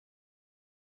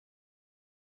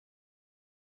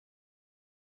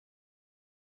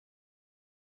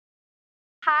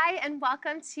Hi, and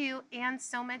welcome to And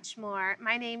So Much More.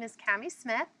 My name is Cami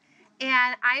Smith,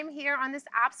 and I'm here on this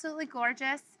absolutely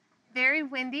gorgeous, very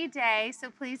windy day, so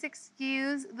please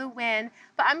excuse the wind.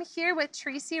 But I'm here with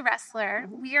Tracy Ressler.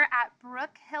 We are at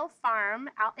Brook Hill Farm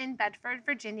out in Bedford,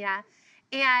 Virginia.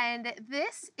 And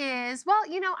this is,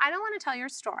 I don't want to tell your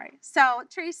story. So,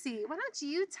 Tracy, why don't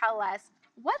you tell us,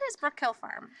 what is Brook Hill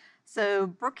Farm? So,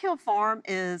 Brook Hill Farm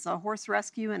is a horse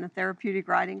rescue and a therapeutic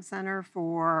riding center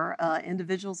for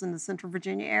individuals in the Central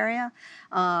Virginia area.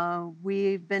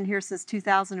 We've been here since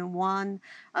 2001.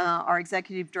 Our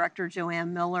executive director,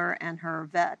 Joanne Miller, and her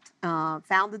vet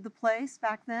founded the place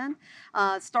back then.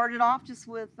 Started off just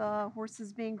with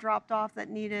horses being dropped off that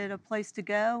needed a place to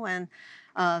go, and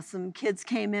some kids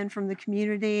came in from the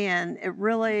community, and it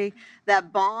really,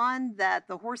 that bond that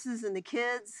the horses and the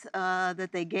kids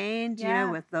that they gained,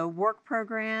 with the work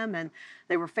program, and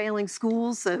they were failing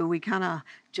schools, so we kind of,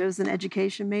 Joe's an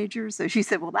education major, so she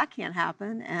said, well, that can't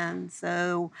happen. And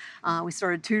so we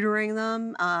started tutoring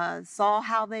them, saw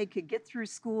how they could get through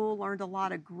school, learned a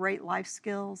lot of great life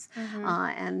skills,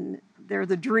 and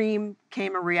the dream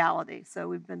came a reality. So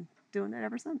we've been doing it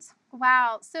ever since.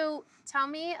 Wow. So tell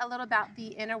me a little about the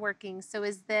inner workings. So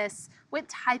what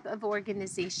type of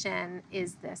organization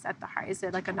is this at the heart? Is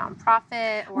it like a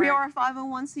nonprofit? Or? We are a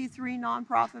 501c3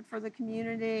 nonprofit for the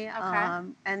community. Okay.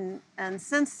 And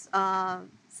since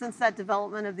that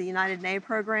development of the United Way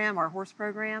program, our horse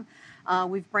program,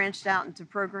 we've branched out into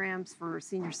programs for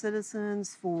senior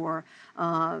citizens, for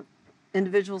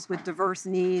individuals with diverse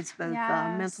needs, both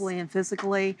mentally and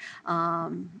physically.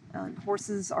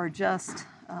 Horses are just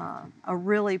a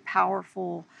really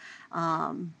powerful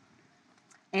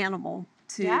animal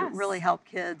to really help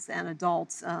kids and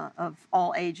adults of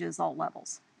all ages, all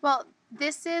levels. Well,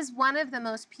 this is one of the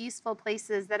most peaceful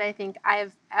places that I think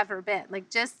I've ever been. Like,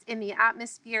 just in the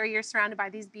atmosphere, you're surrounded by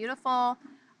these beautiful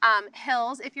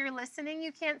hills. If you're listening,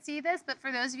 you can't see this, but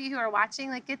for those of you who are watching,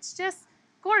 like, it's just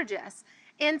gorgeous.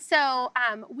 And so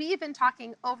we've been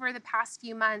talking over the past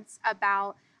few months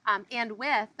about and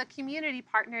with the community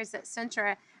partners that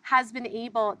Centra has been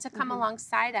able to come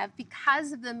alongside of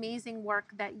because of the amazing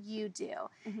work that you do.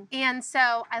 And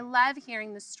so I love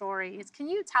hearing the stories. Can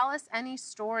you tell us any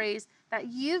stories that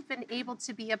you've been able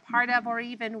to be a part of or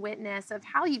even witness of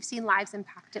how you've seen lives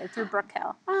impacted through Brook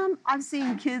Hill? I've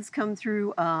seen kids come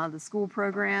through the school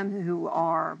program who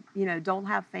are, don't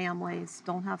have families,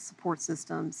 don't have support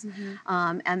systems,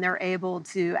 and they're able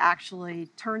to actually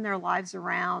turn their lives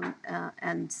around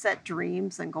and set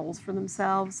dreams and goals for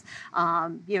themselves.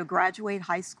 Graduate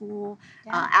high school,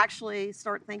 actually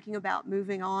start thinking about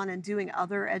moving on and doing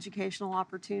other educational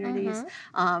opportunities.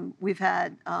 We've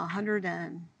had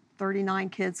 139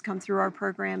 kids come through our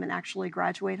program and actually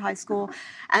graduate high school.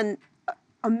 And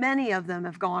many of them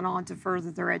have gone on to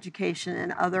further their education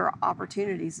in other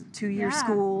opportunities, two-year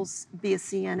schools, be a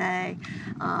CNA.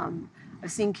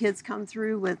 I've seen kids come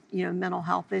through with, mental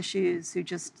health issues who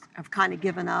just have kind of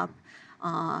given up.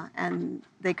 And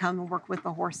they come and work with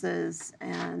the horses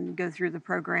and go through the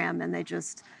program, and they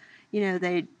just,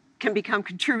 they can become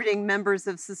contributing members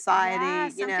of society. Yeah,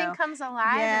 something comes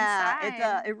alive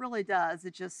inside. It really does.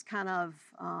 It just kind of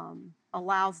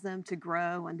allows them to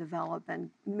grow and develop and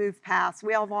move past.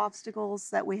 We have obstacles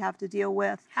that we have to deal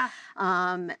with.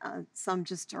 Some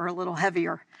just are a little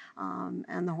heavier,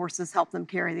 and the horses help them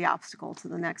carry the obstacle to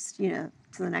the next, to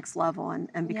the next level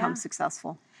and become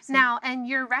successful. So. Now, and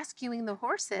you're rescuing the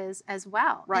horses as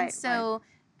well. Right. And so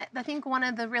I think one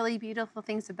of the really beautiful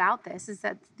things about this is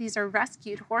that these are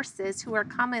rescued horses who are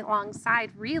coming alongside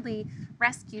really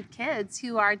rescued kids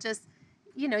who are just,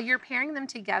 you're pairing them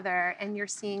together and you're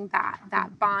seeing that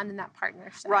bond and that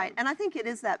partnership. Right. And I think it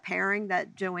is that pairing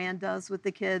that Joanne does with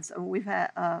the kids. We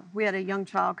had a young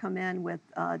child come in with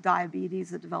diabetes,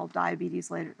 that developed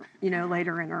diabetes later in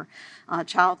her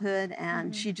childhood.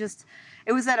 And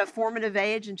it was at a formative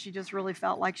age, and she just really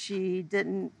felt like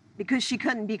because she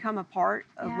couldn't become a part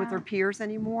with her peers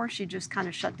anymore, she just kind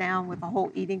of shut down with the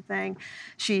whole eating thing.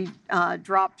 She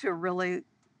dropped to a really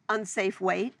unsafe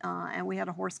weight, and we had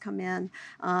a horse come in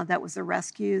that was a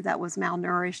rescue that was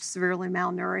malnourished, severely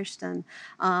malnourished, and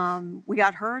we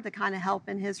got her to kind of help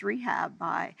in his rehab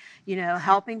by,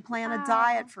 helping plan a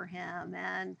diet for him,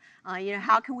 and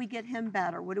how can we get him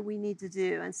better? What do we need to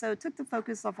do? And so it took the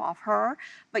focus off her,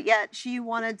 but yet she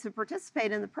wanted to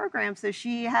participate in the program, so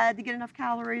she had to get enough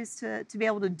calories to be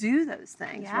able to do those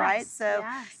things, right? So,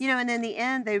 and in the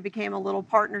end, they became a little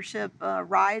partnership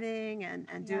riding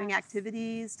and doing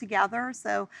activities together.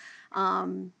 So,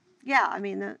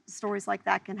 the stories like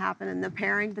that can happen, and the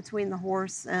pairing between the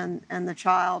horse and the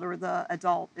child or the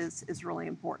adult is really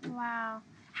important. Wow.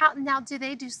 How now? Do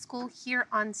they do school here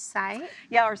on site?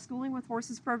 Yeah, our Schooling with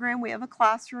Horses program, we have a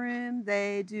classroom.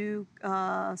 They do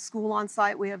school on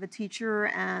site. We have a teacher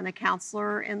and a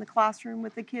counselor in the classroom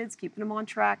with the kids, keeping them on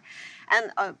track.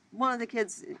 And one of the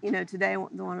kids, today,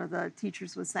 one of the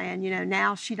teachers was saying,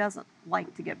 now she doesn't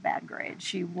like to get bad grades.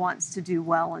 She wants to do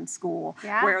well in school.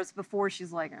 Yeah. Whereas before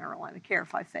she's like, I don't really care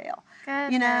if I fail.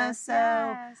 Goodness, So,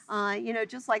 yes.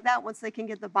 just like that, once they can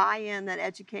get the buy-in that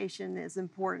education is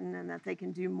important and that they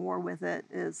can do more with it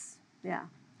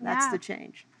that's the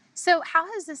change. So how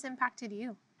has this impacted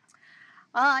you?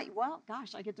 Well,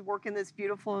 gosh, I get to work in this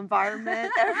beautiful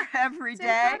environment every It's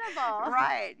day. incredible.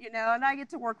 Right, and I get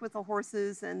to work with the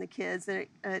horses and the kids, and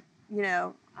it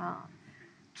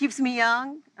keeps me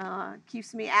young,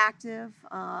 keeps me active.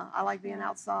 I like being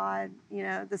outside.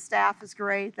 The staff is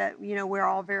great. That we're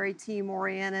all very team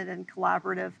oriented and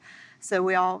collaborative, so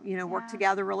we all work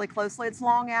together really closely. It's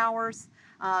long hours.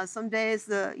 Some days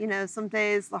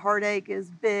the heartache is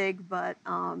big, but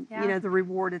the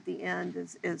reward at the end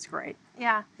is great.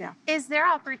 Yeah. Yeah. Is there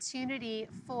opportunity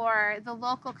for the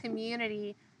local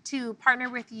community to partner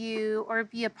with you or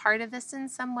be a part of this in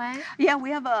some way? Yeah,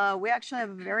 we actually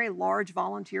have a very large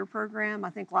volunteer program.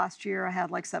 I think last year I had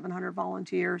like 700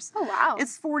 volunteers. Oh, wow.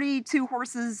 It's 42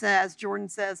 horses, as Jordan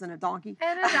says, and a donkey.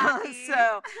 And a donkey.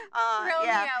 So,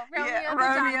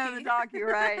 Romeo the donkey,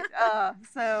 right?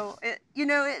 So it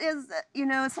is,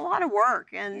 it's a lot of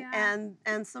work, and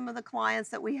some of the clients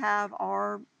that we have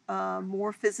are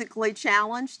more physically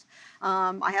challenged.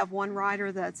 I have one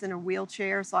rider that's in a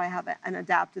wheelchair, so I have an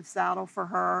adaptive saddle for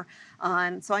her.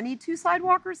 And so I need 2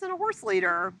 sidewalkers and a horse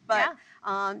leader. But,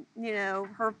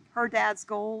 her dad's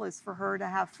goal is for her to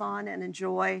have fun and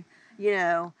enjoy,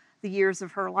 the years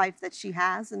of her life that she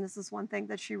has. And this is one thing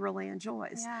that she really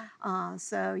enjoys.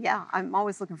 Yeah. I'm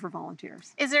always looking for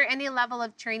volunteers. Is there any level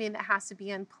of training that has to be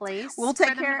in place? We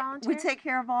take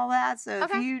care of all that. So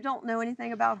if you don't know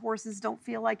anything about horses, don't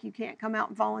feel like you can't come out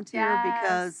and volunteer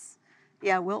because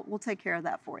we'll take care of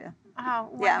that for you. Oh,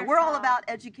 wonderful. Yeah, we're all about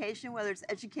education, whether it's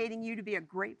educating you to be a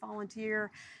great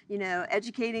volunteer,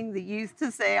 educating the youth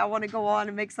to say, I want to go on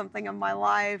and make something of my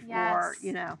life, or,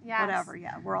 whatever.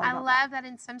 Yeah, we're all about love that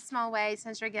in some small way,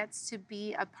 Sandra gets to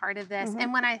be a part of this.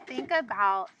 And when I think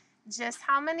about just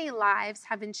how many lives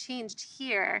have been changed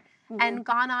here and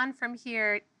gone on from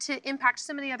here to impact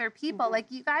so many other people. Like,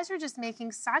 you guys are just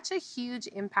making such a huge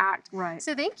impact. Right.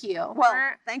 So thank you.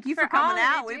 Well, thank you for coming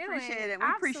out. We doing. appreciate it. We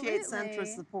appreciate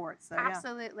Centra's support. So,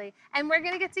 Absolutely. And we're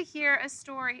going to get to hear a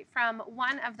story from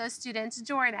one of those students,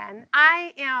 Jordan.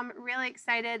 I am really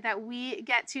excited that we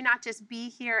get to not just be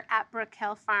here at Brook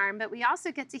Hill Farm, but we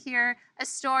also get to hear a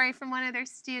story from one of their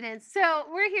students. So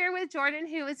we're here with Jordan,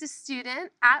 who is a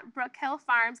student at Brook Hill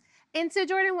Farms. And so,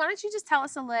 Jordan, why don't you just tell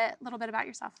us a little bit about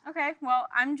yourself? Okay, well,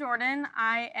 I'm Jordan.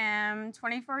 I am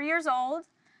 24 years old.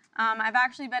 I've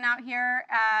actually been out here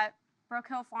at Brook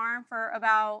Hill Farm for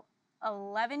about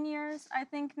 11 years, I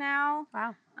think now.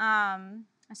 Wow.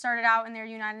 I started out in their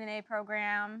United A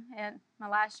program at my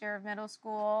last year of middle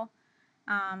school.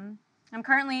 I'm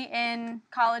currently in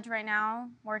college right now,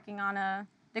 working on a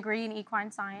degree in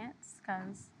equine science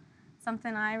because it's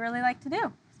something I really like to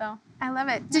do. So I love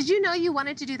it. Did you know you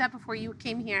wanted to do that before you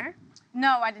came here?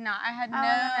 No, I did not. I had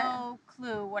no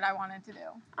clue what I wanted to do.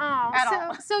 At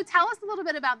all. So tell us a little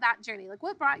bit about that journey. Like,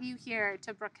 what brought you here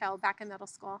to Brook Hill back in middle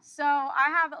school? So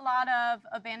I have a lot of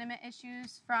abandonment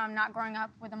issues from not growing up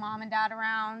with a mom and dad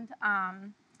around,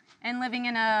 and living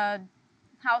in a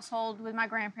household with my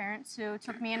grandparents who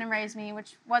took me in and raised me,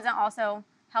 which wasn't also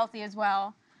healthy as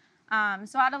well.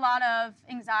 So I had a lot of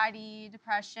anxiety,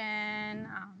 depression,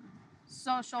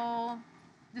 social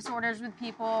disorders with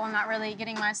people. I'm not really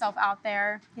getting myself out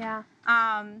there. Yeah.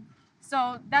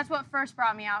 So that's what first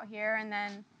brought me out here. And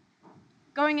then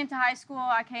going into high school,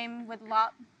 I came with a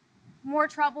lot more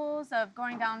troubles of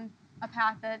going down a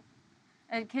path that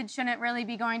a kid shouldn't really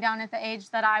be going down at the age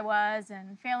that I was,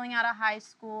 and failing out of high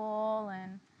school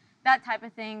and that type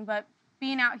of thing. But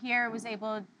being out here was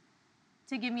able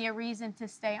to give me a reason to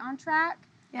stay on track.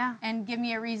 Yeah. And give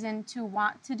me a reason to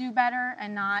want to do better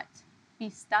and not be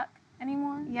stuck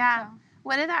anymore. Yeah. So.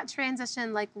 What did that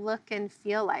transition look and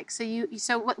feel like? So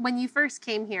when you first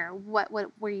came here, what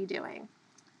were you doing?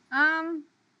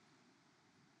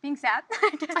 Being sad,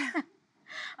 I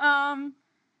guess.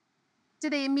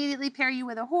 Did they immediately pair you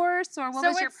with a horse, or what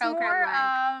was your program like?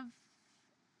 like? Of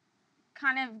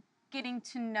kind of getting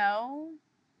to know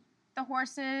the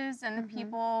horses and the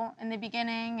people in the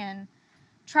beginning, and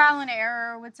trial and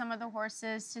error with some of the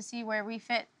horses to see where we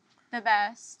fit the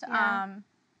best. Yeah.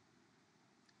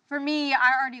 for me,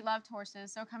 I already loved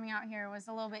horses, so coming out here was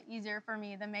a little bit easier for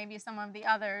me than maybe some of the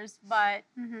others. But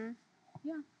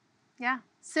yeah. Yeah.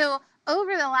 So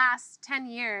over the last 10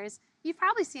 years, you've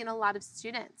probably seen a lot of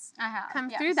students I have, come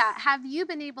yes. through that. Have you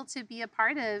been able to be a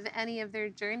part of any of their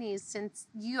journeys since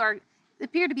you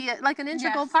appear to be like an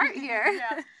integral Yes. part here?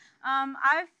 Yeah.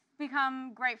 I've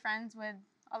become great friends with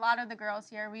a lot of the girls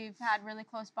here. We've had really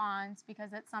close bonds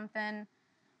because it's something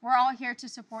we're all here to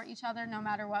support each other no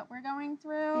matter what we're going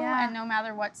through and no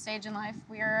matter what stage in life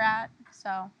we're at.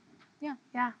 So, yeah.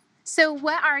 Yeah. So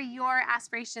what are your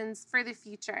aspirations for the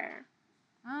future?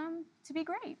 To be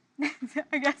great.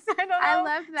 I guess. I don't know. I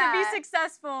love that. To be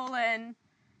successful and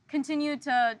continue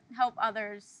to help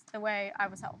others the way I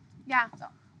was helped. Yeah. So.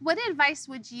 What advice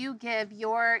would you give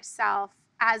yourself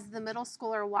as the middle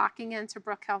schooler walking into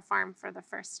Brook Hill Farm for the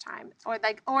first time?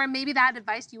 Or maybe that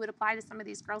advice you would apply to some of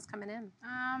these girls coming in?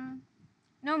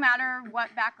 No matter what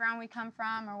background we come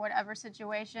from or whatever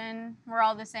situation, we're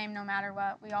all the same no matter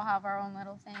what. We all have our own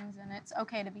little things, and it's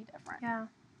okay to be different. Yeah,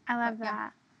 I love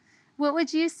that. What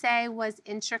would you say was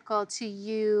integral to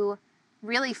you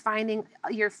really finding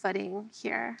your footing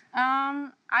here?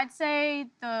 I'd say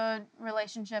the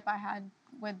relationship I had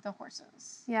with the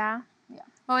horses. Yeah? Yeah.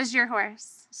 What was your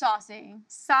horse? Saucy.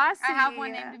 Saucy. I have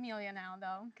one named Amelia now,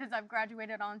 though, because I've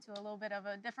graduated onto a little bit of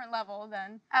a different level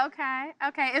than. Okay.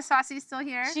 Is Saucy still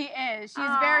here? She is.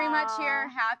 She's very much here,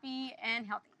 happy and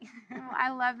healthy. Oh, I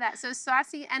love that. So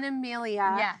Saucy and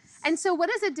Amelia. Yes. And so what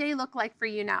does a day look like for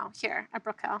you now here at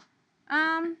Brook Hill?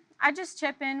 I just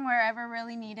chip in wherever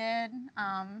really needed,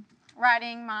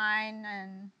 riding mine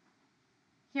and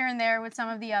here and there with some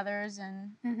of the others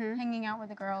and hanging out with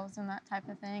the girls and that type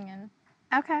of thing. And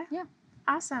okay. Yeah.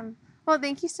 Awesome. Well,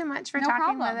 thank you so much for No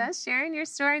talking problem. with us, sharing your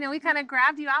story. I know we kind of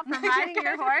grabbed you out from riding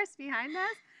your horse behind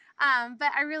us,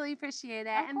 but I really appreciate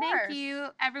it. Of Thank course. you,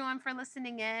 everyone, for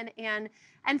listening in and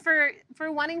for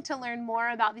wanting to learn more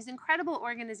about these incredible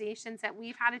organizations that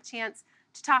we've had a chance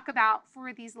to talk about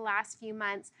for these last few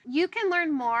months. You can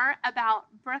learn more about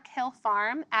Brook Hill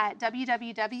Farm at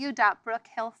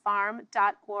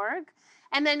www.brookhillfarm.org.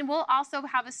 And then we'll also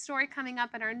have a story coming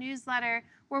up in our newsletter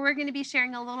where we're going to be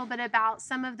sharing a little bit about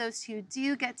some of those who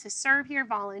do get to serve here,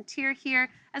 volunteer here,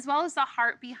 as well as the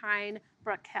heart behind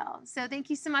Brook Hill. So thank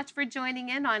you so much for joining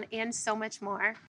in on And So Much More.